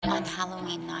One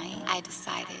Halloween night, I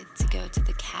decided to go to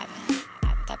the cabin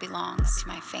that belongs to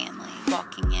my family.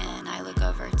 Walking in, I look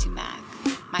over to Mac,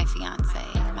 my fiance,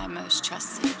 my most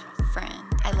trusted friend.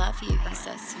 "I love you," he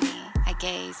says to me. I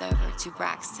gaze over to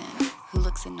Braxton, who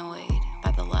looks annoyed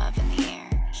by the love in the air.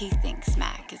 He thinks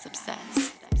Mac is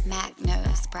obsessed. Mac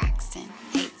knows Braxton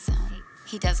hates him.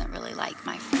 He doesn't really like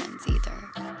my friends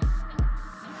either.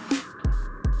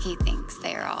 He thinks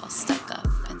they are all stuck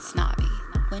up and snobby.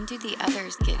 "When do the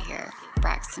others get here?"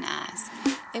 Braxton asks.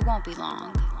 "It won't be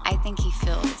long. I think he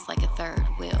feels like a third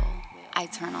wheel." I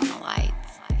turn on the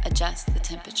lights, adjust the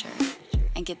temperature,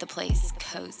 and get the place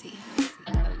cozy.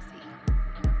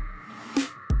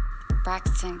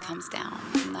 Braxton comes down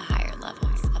from the higher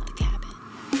levels of the cabin.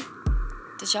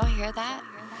 "Did y'all hear that?"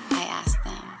 I ask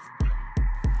them.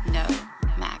 "No,"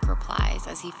 Mac replies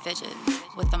as he fidgets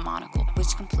with the monocle,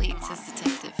 which completes his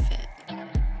detective fit.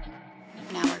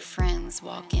 Now our friends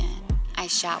walk in. I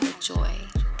shout with joy.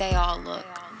 They all look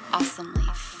awesomely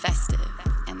festive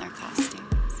in their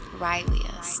costumes.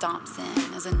 Rylia stomps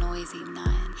in as a noisy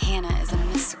nun. Hannah is a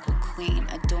mystical queen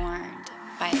adorned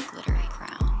by a glittery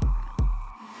crown.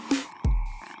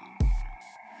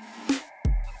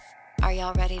 "Are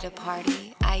y'all ready to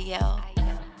party?" I yell.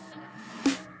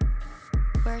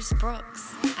 "Where's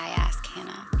Brooks?" I ask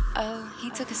Hannah. "Oh, he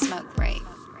took a smoke break.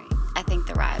 I think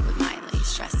the ride with Miley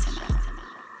stressed him out."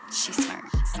 She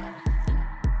smirks.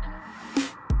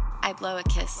 I blow a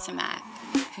kiss to Mac,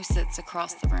 who sits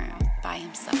across the room by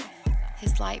himself.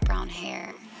 His light brown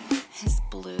hair, his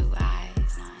blue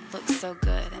eyes, look so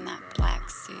good in that black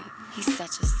suit. He's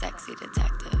such a sexy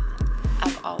detective.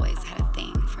 I've always had a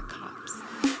thing for cops.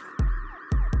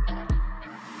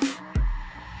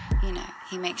 You know,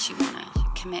 he makes you want to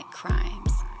commit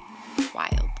crimes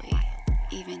wildly,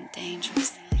 even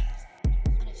dangerously.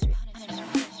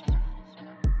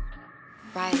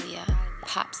 Rylia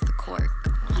pops the cork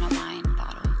on a wine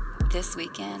bottle. "This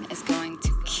weekend is going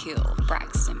to kill,"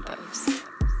 Braxton boasts.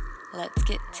 "Let's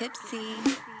get tipsy."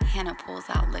 Hannah pulls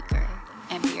out liquor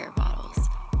and beer bottles.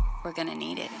 "We're gonna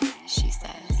need it," she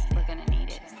says. "We're gonna need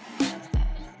it."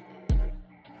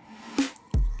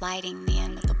 Lighting the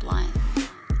end of the blunt,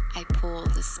 I pull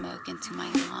the smoke into my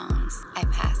lungs. I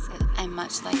pass it, and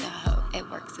much like a hoe, it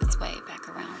works its way back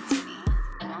around to me.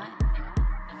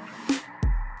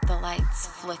 The lights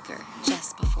flicker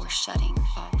just before shutting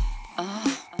off.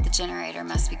 "Oh, the generator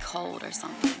must be cold or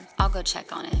something. I'll go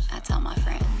check on it," I tell my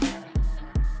friend.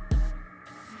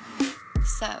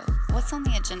 "So, what's on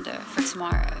the agenda for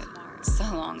tomorrow?" "So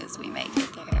long as we make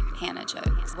it there," Hannah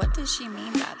jokes. What does she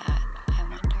mean by that, I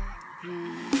wonder?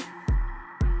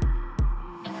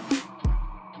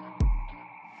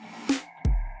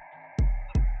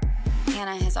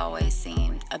 Hannah has always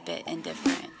seemed a bit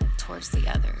indifferent towards the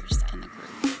others in the group.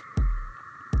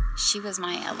 She was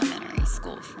my elementary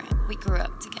school friend. We grew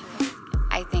up together.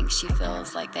 I think she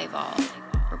feels like they've all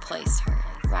replaced her.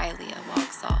 Rylia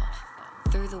walks off.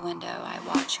 Through the window, I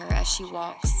watch her as she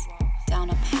walks down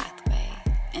a pathway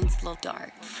into the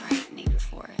dark, frightening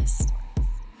forest.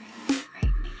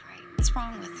 What's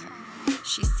wrong with her?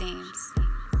 She seems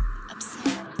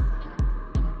upset.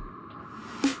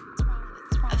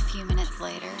 A few minutes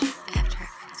later, after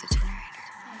the generator,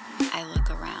 I look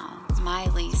around.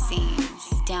 Miley seems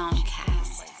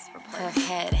downcast. Her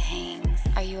head hangs.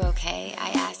 "Are you okay?" I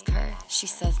ask her. She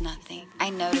says nothing. I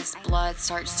notice blood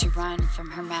starts to run from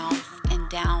her mouth and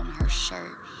down her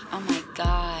shirt. Oh my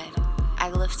God. I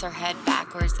lift her head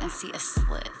backwards and see a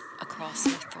slit across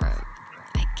her throat.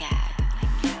 I gag.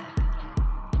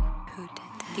 Who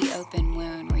did this? The open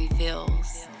wound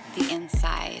reveals the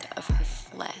inside of her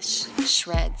flesh.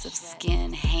 Shreds of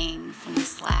skin hang from the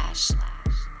slash.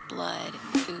 Blood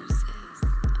oozes.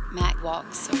 Mac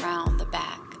walks around the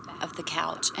back of the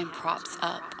couch and props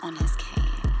up on his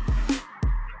cane.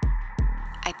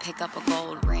 I pick up a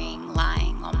gold ring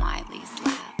lying on Miley's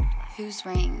lap. Whose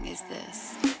ring is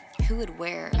this? Who would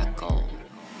wear a gold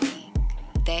ring?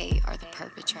 They are the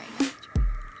perpetrator.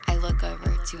 I look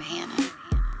over to Hannah.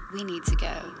 We need to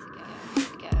go.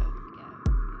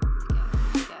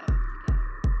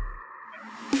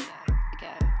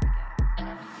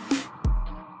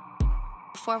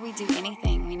 Before we do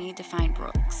anything, we need to find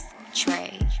Brooks.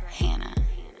 Trey, Hannah,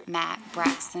 Matt,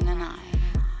 Braxton, and I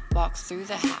walk through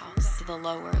the house to the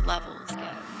lower levels.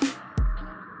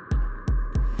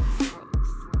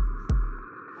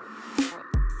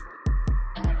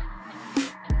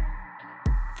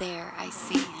 There I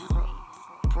see him,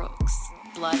 Brooks,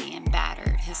 bloody and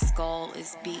battered. His skull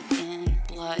is beat in.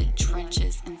 Blood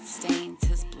trenches and stains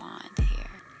his blonde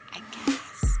hair. I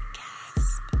gasp.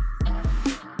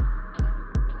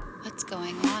 What's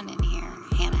going on in here?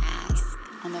 Hannah asks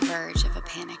on on the verge of a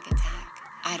panic attack.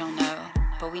 I don't know,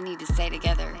 but we need to stay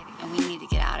together and we need to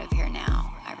get out of here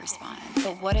now, I respond.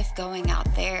 But what if going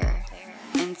out there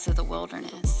into the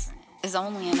wilderness is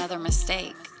only another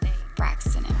mistake?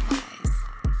 Braxton implies.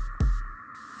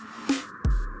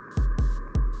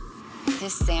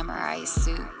 His samurai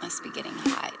suit must be getting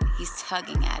hot. He's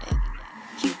tugging at it.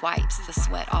 He wipes the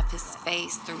sweat off his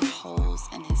face through holes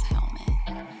in his helmet.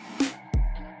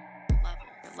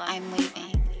 I'm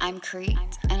leaving. I'm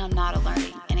creeped, and I'm not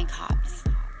alerting any cops.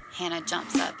 Hannah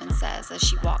jumps up and says as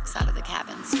she walks out of the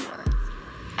cabin's door.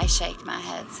 I shake my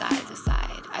head side to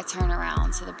side. I turn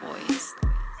around to the boys.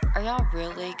 Are y'all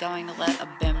really going to let a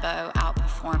bimbo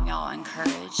outperform y'all in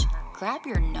courage? Grab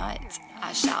your nuts,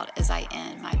 I shout as I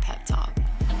end my pep talk.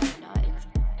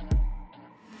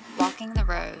 Walking the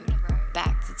road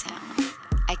back to town,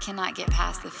 I cannot get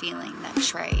past the feeling that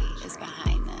Trey is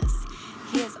behind this.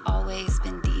 He has always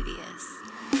been devious.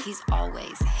 He's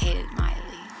always hated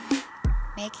Miley.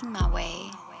 Making my way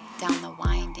down the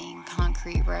winding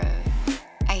concrete road,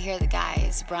 I hear the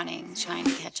guys running, trying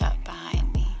to catch up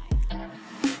behind me.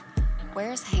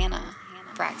 Where's Hannah?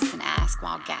 Braxton asks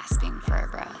while gasping for a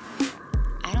breath.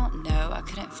 I don't know, I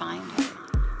couldn't find her.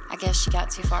 I guess she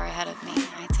got too far ahead of me,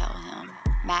 I tell him.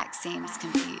 Max seems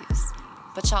confused.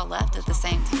 But y'all left at the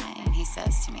same time, he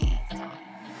says to me.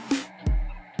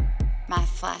 My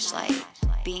flashlight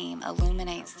beam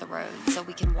illuminates the road so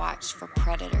we can watch for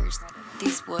predators.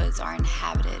 These woods are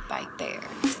inhabited by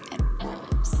bears and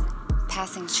wolves.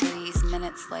 Passing trees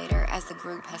minutes later as the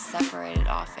group has separated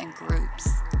off in groups,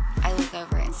 I look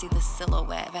over and see the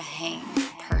silhouette of a hanged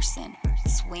person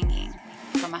swinging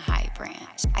from a high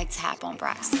branch. I tap on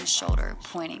Braxton's shoulder,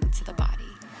 pointing to the body.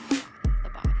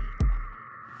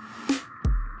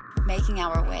 Making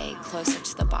our way closer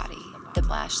to the body, the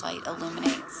flashlight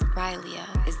illuminates.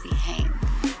 Rylia is the hanged.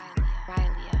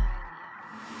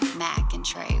 Mac and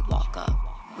Trey walk up.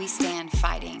 We stand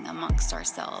fighting amongst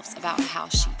ourselves about how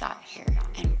she got here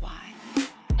and why.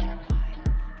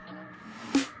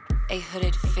 A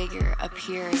hooded figure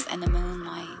appears in the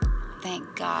moonlight.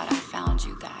 Thank God I found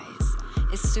you guys.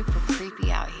 It's super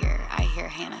creepy out here, I hear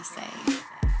Hannah say.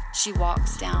 She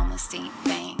walks down the steep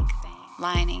bank,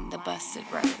 lining the busted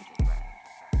road.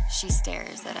 She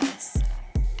stares at us.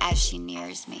 As she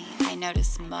nears me, I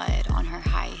notice mud on her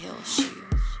high heel shoe.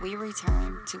 We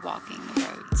return to walking the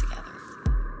road together.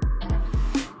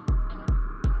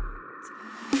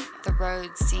 The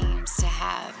road seems to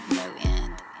have no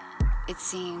end. It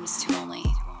seems to only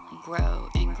grow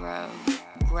and grow,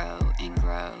 grow and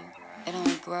grow. It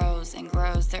only grows and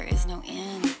grows. There is no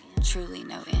end, truly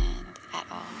no end at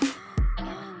all.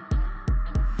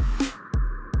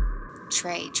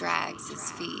 Trey drags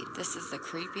his feet. This is the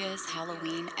creepiest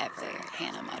Halloween ever,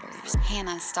 Hannah mutters.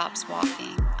 Hannah stops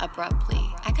walking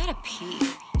abruptly. I gotta pee,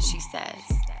 she says.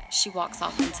 She walks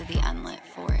off into the unlit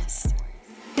forest.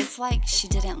 It's like she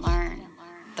didn't learn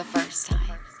the first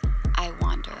time. I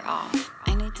wander off.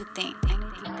 I need to think.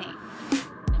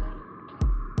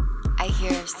 I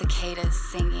hear cicadas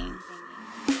singing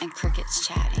and crickets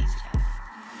chatting.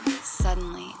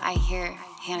 Suddenly, I hear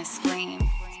Hannah scream.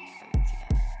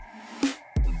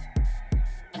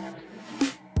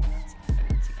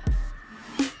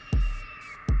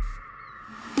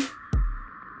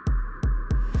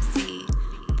 See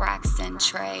Braxton,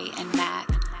 Trey, and Mac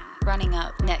running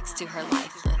up next to her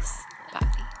lifeless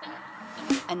body.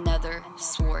 Another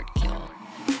sword kill.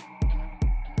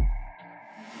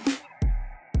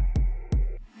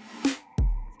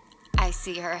 I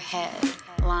see her head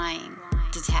lying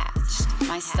detached.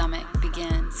 My stomach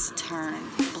begins to turn.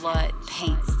 Blood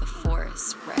paints the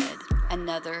forest red.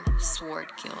 Another sword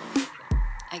kill.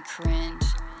 I cringe.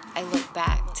 I look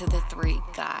back to the three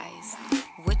guys.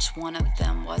 Which one of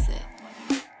them was it?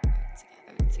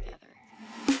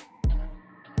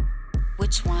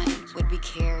 Which one would be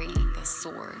carrying a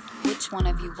sword? Which one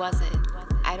of you was it?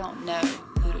 I don't know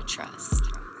who to trust.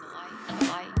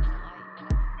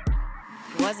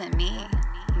 It wasn't me,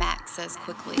 Mac says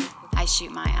quickly. I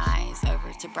shoot my eyes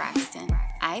over to Braxton.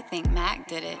 I think Mac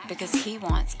did it because he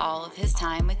wants all of his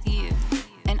time with you.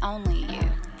 And only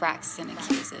you, Braxton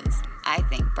accuses. I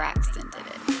think Braxton did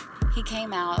it. He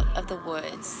came out of the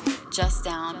woods, just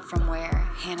down from where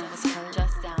Hannah was hurt.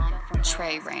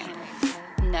 Trey rambles.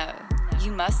 No,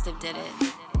 you must have did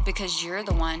it, because you're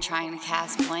the one trying to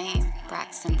cast blame,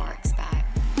 Braxton barks back.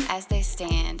 As they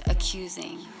stand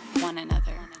accusing one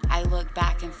another, I look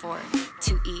back and forth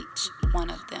to each one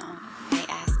of them. I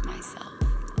ask myself,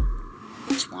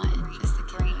 which one is the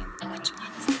green? Which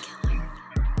one